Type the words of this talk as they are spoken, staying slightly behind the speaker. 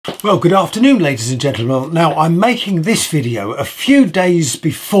Well, good afternoon, ladies and gentlemen. Now, I'm making this video a few days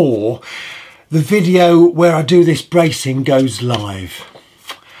before the video where I do this bracing goes live.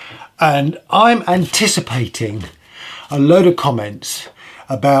 And I'm anticipating a load of comments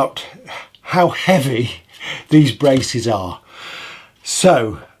about how heavy these braces are.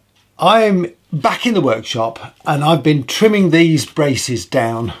 So, I'm back in the workshop and I've been trimming these braces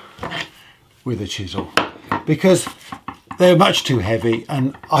down with a chisel because they're much too heavy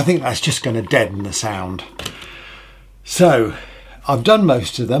and I think that's just going to deaden the sound. So I've done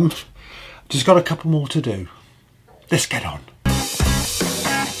most of them, just got a couple more to do. Let's get on.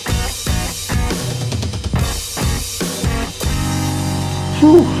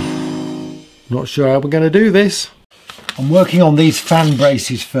 Whew. Not sure how we're going to do this. I'm working on these fan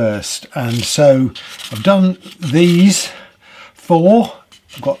braces first, and so I've done these four.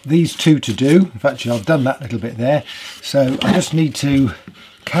 I've got these two to do. In fact, I've done that little bit there. So I just need to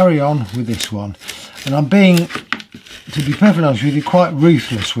carry on with this one. And I'm being, to be perfectly honest with you, quite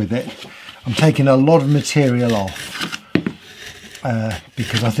ruthless with it. I'm taking a lot of material off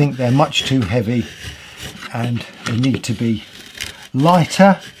because I think they're much too heavy and they need to be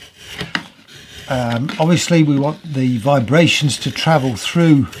lighter. Obviously we want the vibrations to travel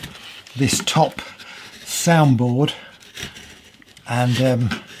through this top soundboard,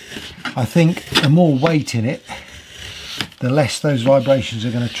 and I think the more weight in it, the less those vibrations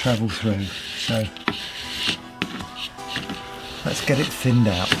are going to travel through. So let's get it thinned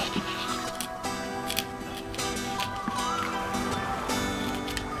out.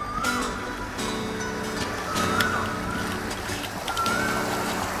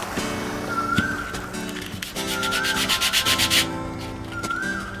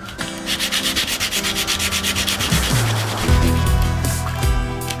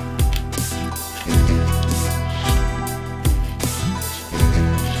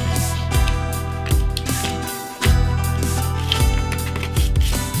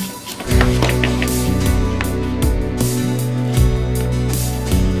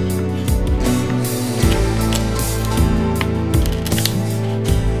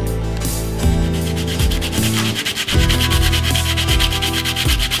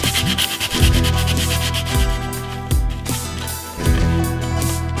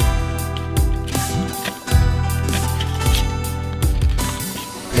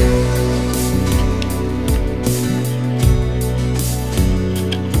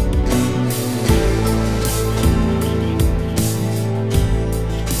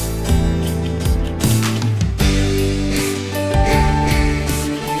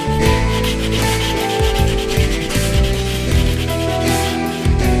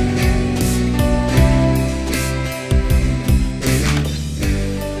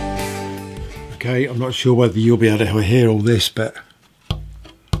 Okay, I'm not sure whether you'll be able to hear all this, but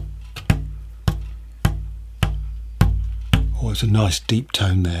oh, it's a nice deep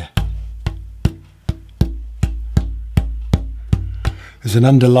tone there. There's an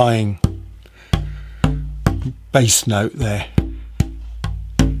underlying bass note there.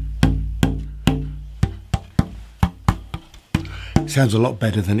 It sounds a lot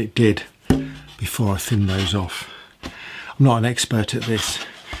better than it did before I thinned those off. I'm not an expert at this,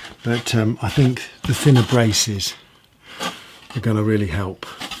 but I think the thinner braces are going to really help.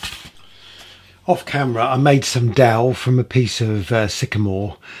 Off camera I made some dowel from a piece of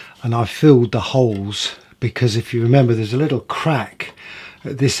sycamore, and I filled the holes because if you remember there's a little crack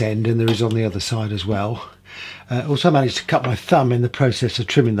at this end and there is on the other side as well. Also managed to cut my thumb in the process of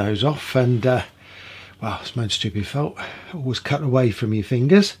trimming those off, and well, it's my own stupid fault. Always cut away from your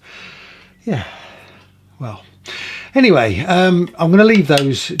fingers. Yeah, well. Anyway, I'm going to leave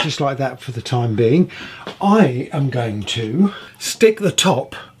those just like that for the time being. I am going to stick the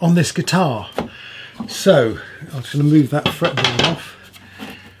top on this guitar. So, I'm just going to move that fretboard off.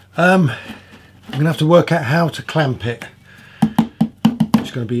 I'm going to have to work out how to clamp it.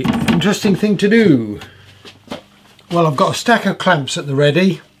 It's going to be an interesting thing to do. Well, I've got a stack of clamps at the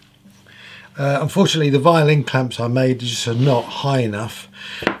ready. Unfortunately, the violin clamps I made just are not high enough.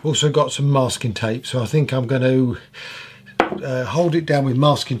 I've also got some masking tape, so I think I'm going to hold it down with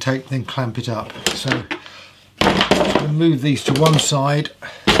masking tape, then clamp it up. So I'm going to move these to one side.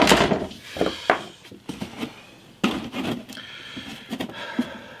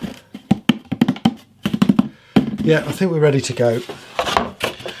 Yeah, I think we're ready to go.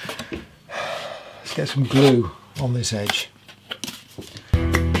 Let's get some glue on this edge.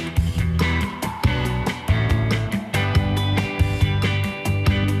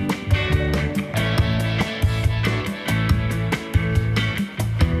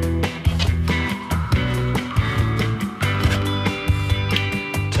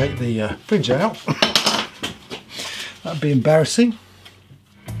 take the fridge out. That'd be embarrassing.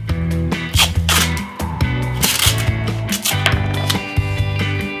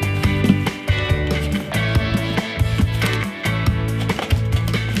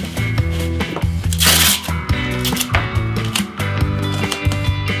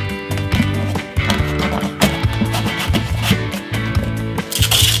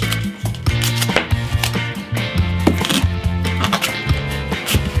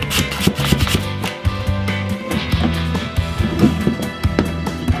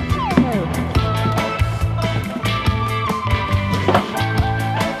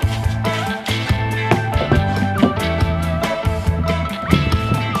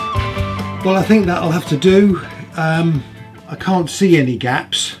 Well, I think that'll have to do. I can't see any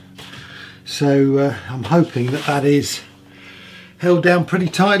gaps, so I'm hoping that that is held down pretty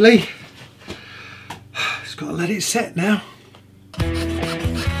tightly. Just got to let it set now.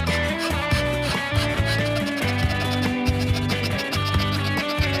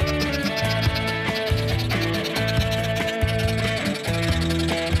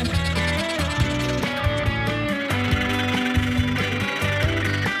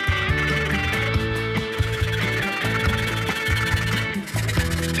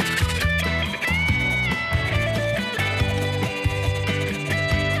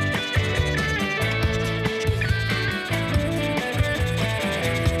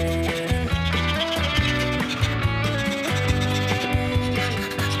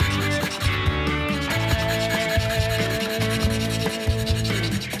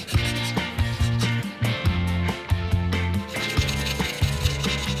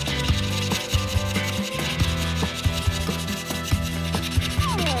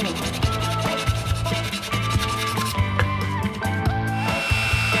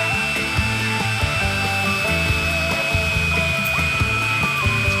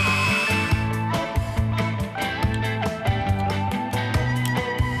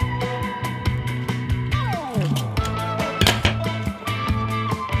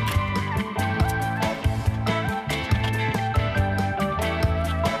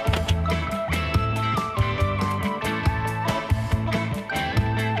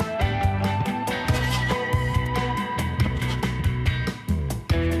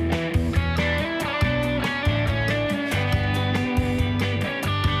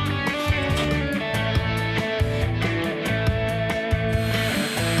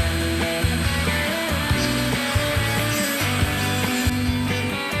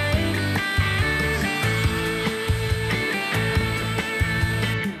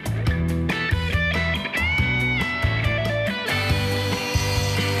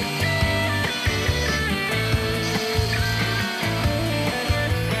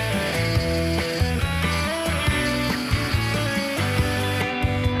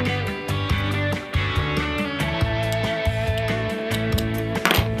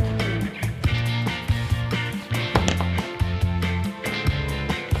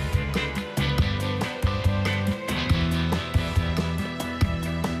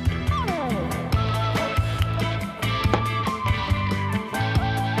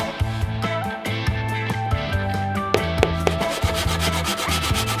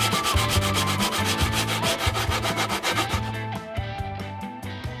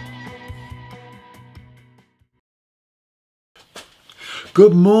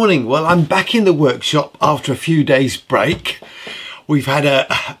 Good morning. Well, I'm back in the workshop after a few days break. We've had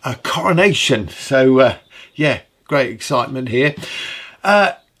a coronation, so yeah, great excitement here.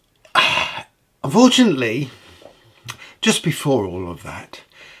 Unfortunately, just before all of that,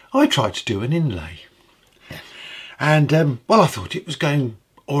 I tried to do an inlay, and well, I thought it was going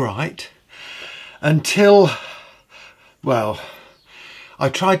all right until, well, I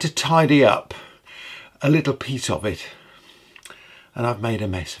tried to tidy up a little piece of it, and I've made a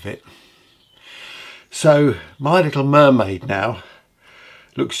mess of it. So my little mermaid now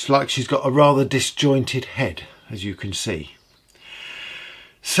looks like she's got a rather disjointed head, as you can see.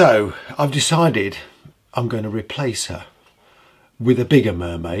 So I've decided I'm going to replace her with a bigger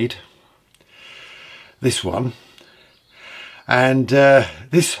mermaid, this one, and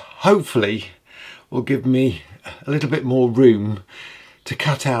this hopefully will give me a little bit more room to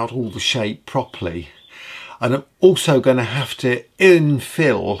cut out all the shape properly. And I'm also going to have to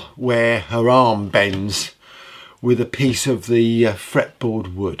infill where her arm bends with a piece of the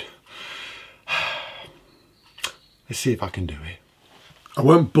fretboard wood. Let's see if I can do it. I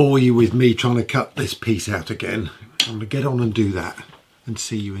won't bore you with me trying to cut this piece out again. I'm going to get on and do that and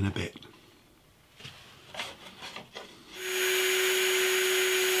see you in a bit.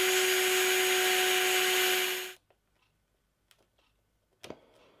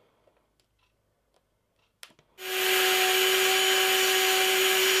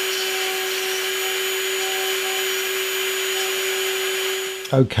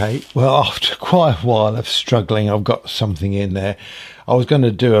 Okay, well, after quite a while of struggling, I've got something in there. I was going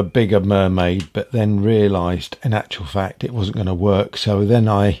to do a bigger mermaid, but then realised in actual fact it wasn't going to work. So then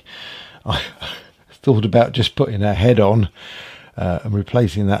I thought about just putting a head on and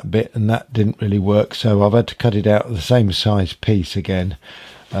replacing that bit, and that didn't really work. So I've had to cut it out of the same size piece again.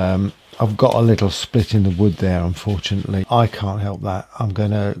 I've got a little split in the wood there, unfortunately. I can't help that. I'm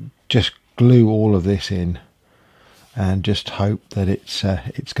going to just glue all of this in and just hope that it's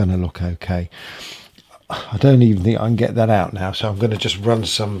going to look okay. I don't even think I can get that out now, so I'm going to just run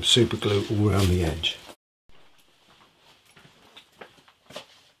some super glue all around the edge.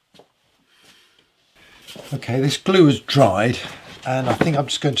 Okay, this glue has dried, and I think I'm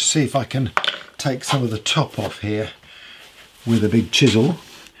just going to see if I can take some of the top off here with a big chisel.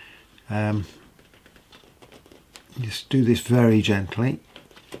 Just do this very gently.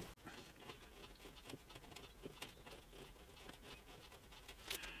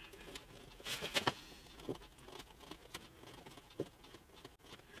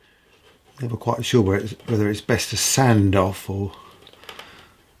 Never quite sure whether it's best to sand off or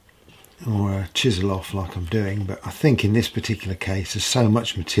chisel off like I'm doing, but I think in this particular case there's so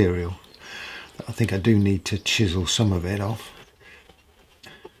much material that I think I do need to chisel some of it off.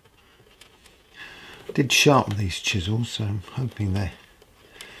 I did sharpen these chisels, so I'm hoping they're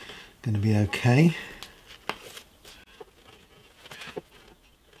going to be okay.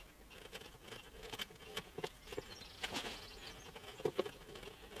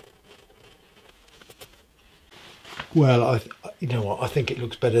 Well, you know what, I think it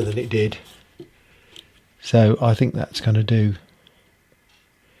looks better than it did. So I think that's going to do.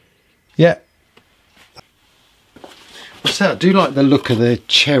 Yeah. So I do like the look of the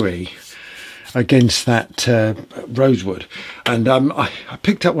cherry against that rosewood. And I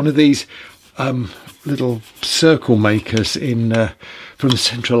picked up one of these little circle makers from the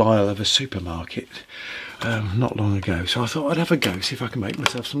central aisle of a supermarket not long ago. So I thought I'd have a go, see if I can make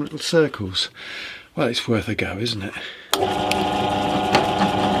myself some little circles. Well, it's worth a go, isn't it?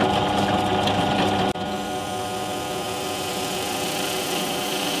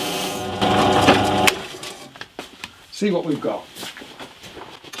 See what we've got.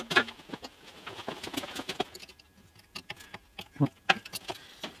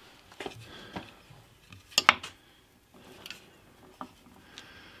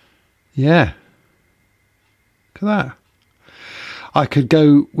 Yeah. Look at that. I could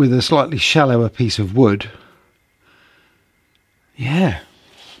go with a slightly shallower piece of wood. Yeah.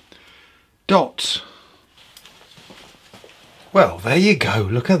 Dots. Well, there you go.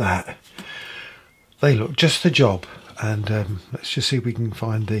 Look at that. They look just the job. And let's just see if we can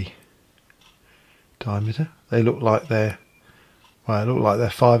find the diameter. They look like they're, well, they look like they're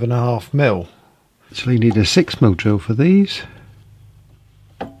 5.5 mil. Actually need a 6 mil drill for these.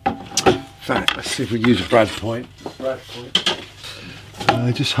 In fact, let's see if we use a brad point.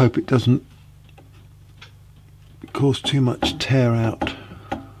 I just hope it doesn't cause too much tear out.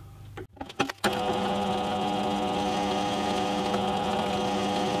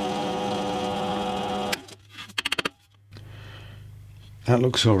 That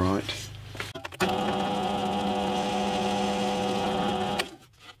looks all right.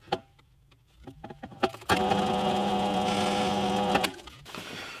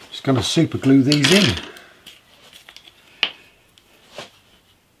 Just going to super glue these in.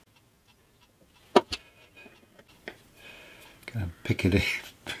 Pick it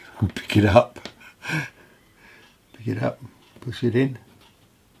in, pick it up, push it in.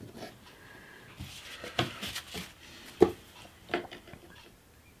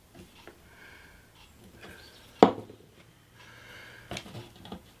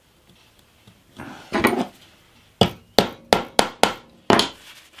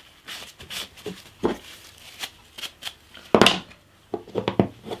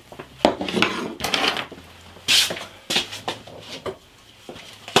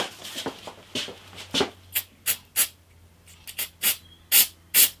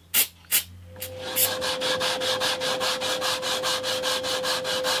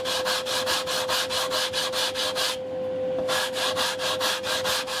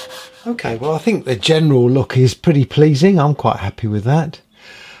 Okay, well I think the general look is pretty pleasing. I'm quite happy with that.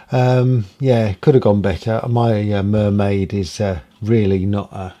 Yeah, could have gone better. My mermaid is really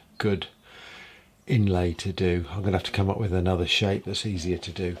not a good inlay to do. I'm going to have to come up with another shape that's easier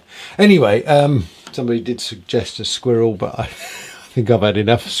to do. Anyway, somebody did suggest a squirrel, but I think I've had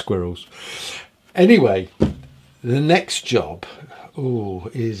enough squirrels. Anyway, the next job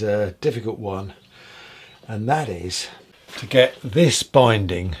is a difficult one, and that is to get this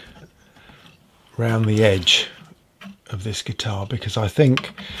binding round the edge of this guitar, because I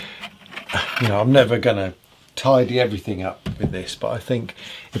think, you know, I'm never going to tidy everything up with this, but I think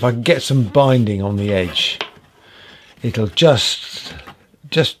if I can get some binding on the edge, it'll just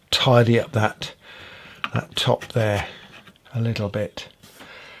tidy up that top there a little bit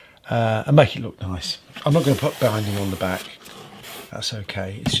and make it look nice. I'm not going to put binding on the back, that's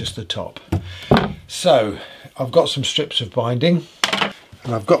okay, it's just the top. So I've got some strips of binding,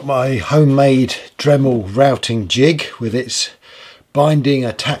 and I've got my homemade Dremel routing jig with its binding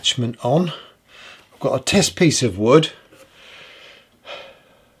attachment on. I've got a test piece of wood.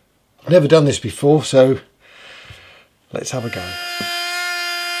 I've never done this before, so let's have a go.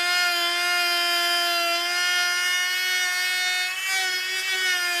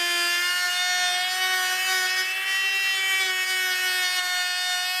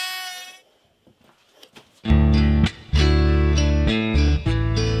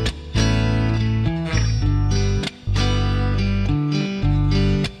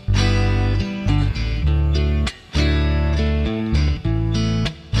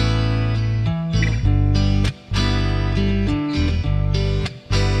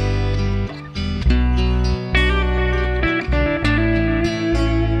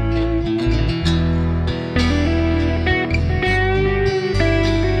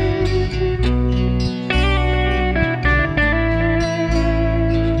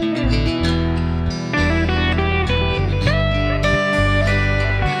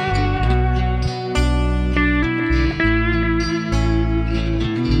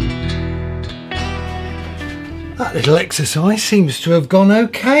 That little exercise seems to have gone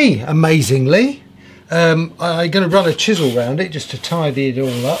okay, amazingly. I'm going to run a chisel around it just to tidy it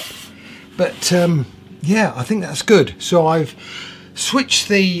all up. But yeah, I think that's good. So I've switched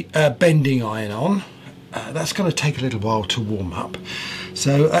the bending iron on. That's going to take a little while to warm up.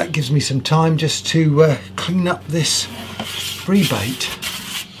 So that gives me some time just to clean up this rebate.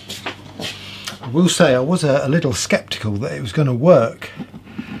 I will say I was a little sceptical that it was going to work.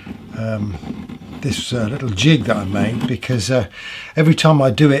 This little jig that I made, because every time I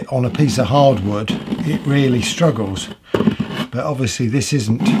do it on a piece of hardwood it really struggles, but obviously this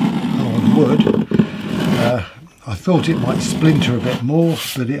isn't hardwood. I thought it might splinter a bit more,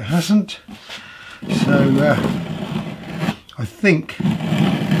 but it hasn't, so I think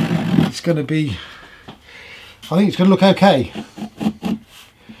it's going to be, I think it's going to look okay.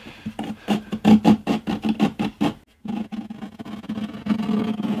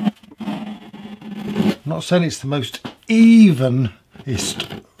 I'm not saying it's the most evenest,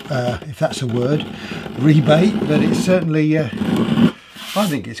 if that's a word, rebate, but it's certainly, I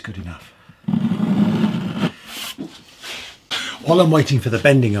think it's good enough. While I'm waiting for the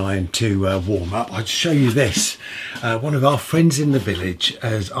bending iron to warm up, I'd show you this. One of our friends in the village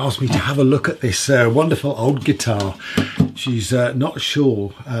has asked me to have a look at this wonderful old guitar. She's not sure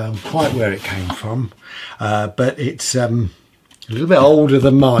quite where it came from, but it's a little bit older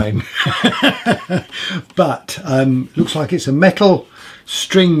than mine. But looks like it's a metal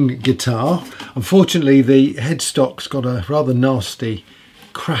string guitar. Unfortunately the headstock's got a rather nasty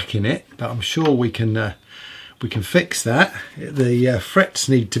crack in it, but I'm sure we can fix that. The frets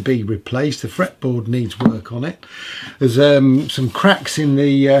need to be replaced, the fretboard needs work on it. There's some cracks in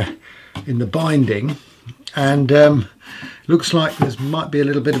the binding, and looks like there might be a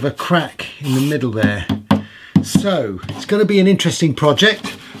little bit of a crack in the middle there. So it's going to be an interesting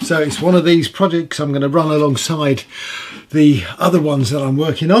project. So it's one of these projects I'm going to run alongside the other ones that I'm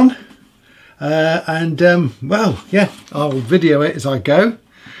working on, well, yeah, I'll video it as I go.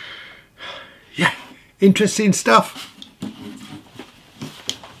 Yeah, interesting stuff.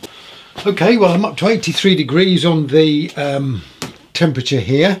 Okay, well, I'm up to 83 degrees on the temperature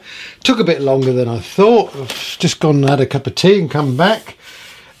here. Took a bit longer than I thought. I've just gone and had a cup of tea and come back.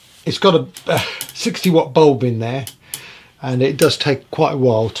 It's got a 60 watt bulb in there, and it does take quite a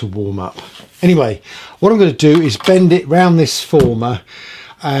while to warm up. Anyway, what I'm going to do is bend it round this former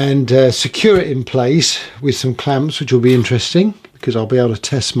and secure it in place with some clamps, which will be interesting because I'll be able to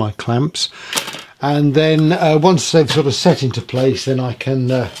test my clamps. And then once they've sort of set into place, then I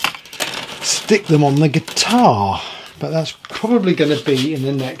can stick them on the guitar. But that's probably going to be in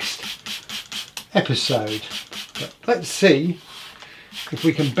the next episode. But let's see if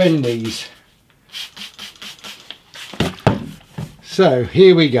we can bend these. So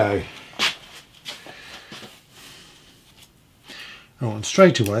here we go. Oh, and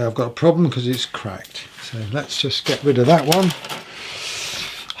straight away I've got a problem because it's cracked. So let's just get rid of that one.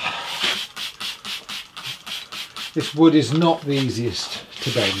 This wood is not the easiest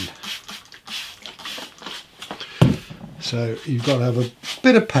to bend. So you've got to have a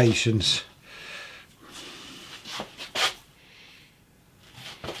bit of patience.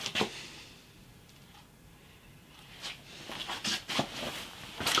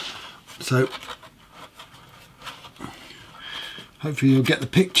 So hopefully you'll get the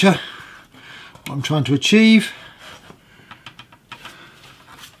picture what I'm trying to achieve.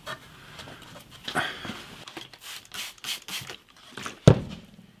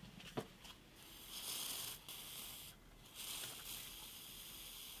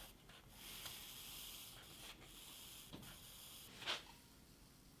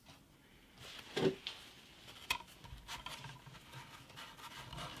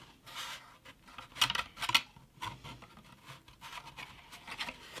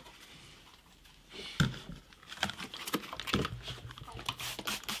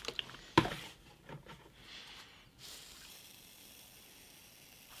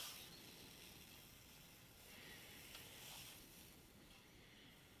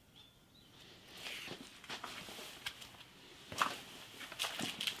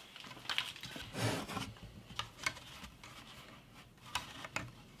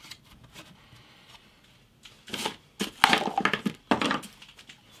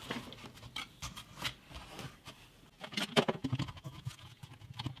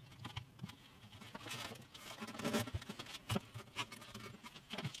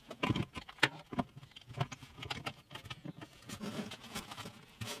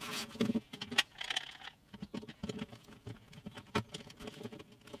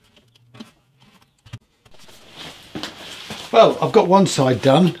 Well, I've got one side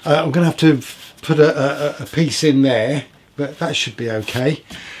done. I'm going to have to put a piece in there, but that should be okay.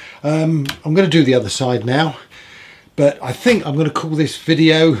 I'm going to do the other side now, but I think I'm going to call this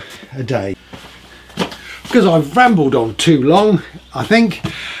video a day because I've rambled on too long, I think,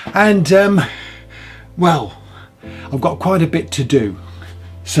 and well, I've got quite a bit to do,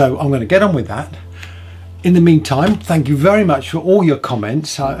 so I'm going to get on with that. In the meantime, thank you very much for all your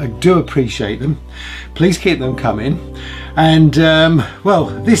comments. I do appreciate them. Please keep them coming. And well,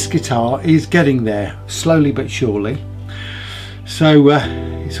 this guitar is getting there slowly but surely. So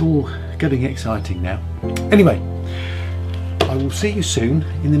it's all getting exciting now. Anyway, I will see you soon.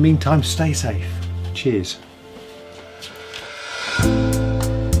 In the meantime, stay safe. Cheers.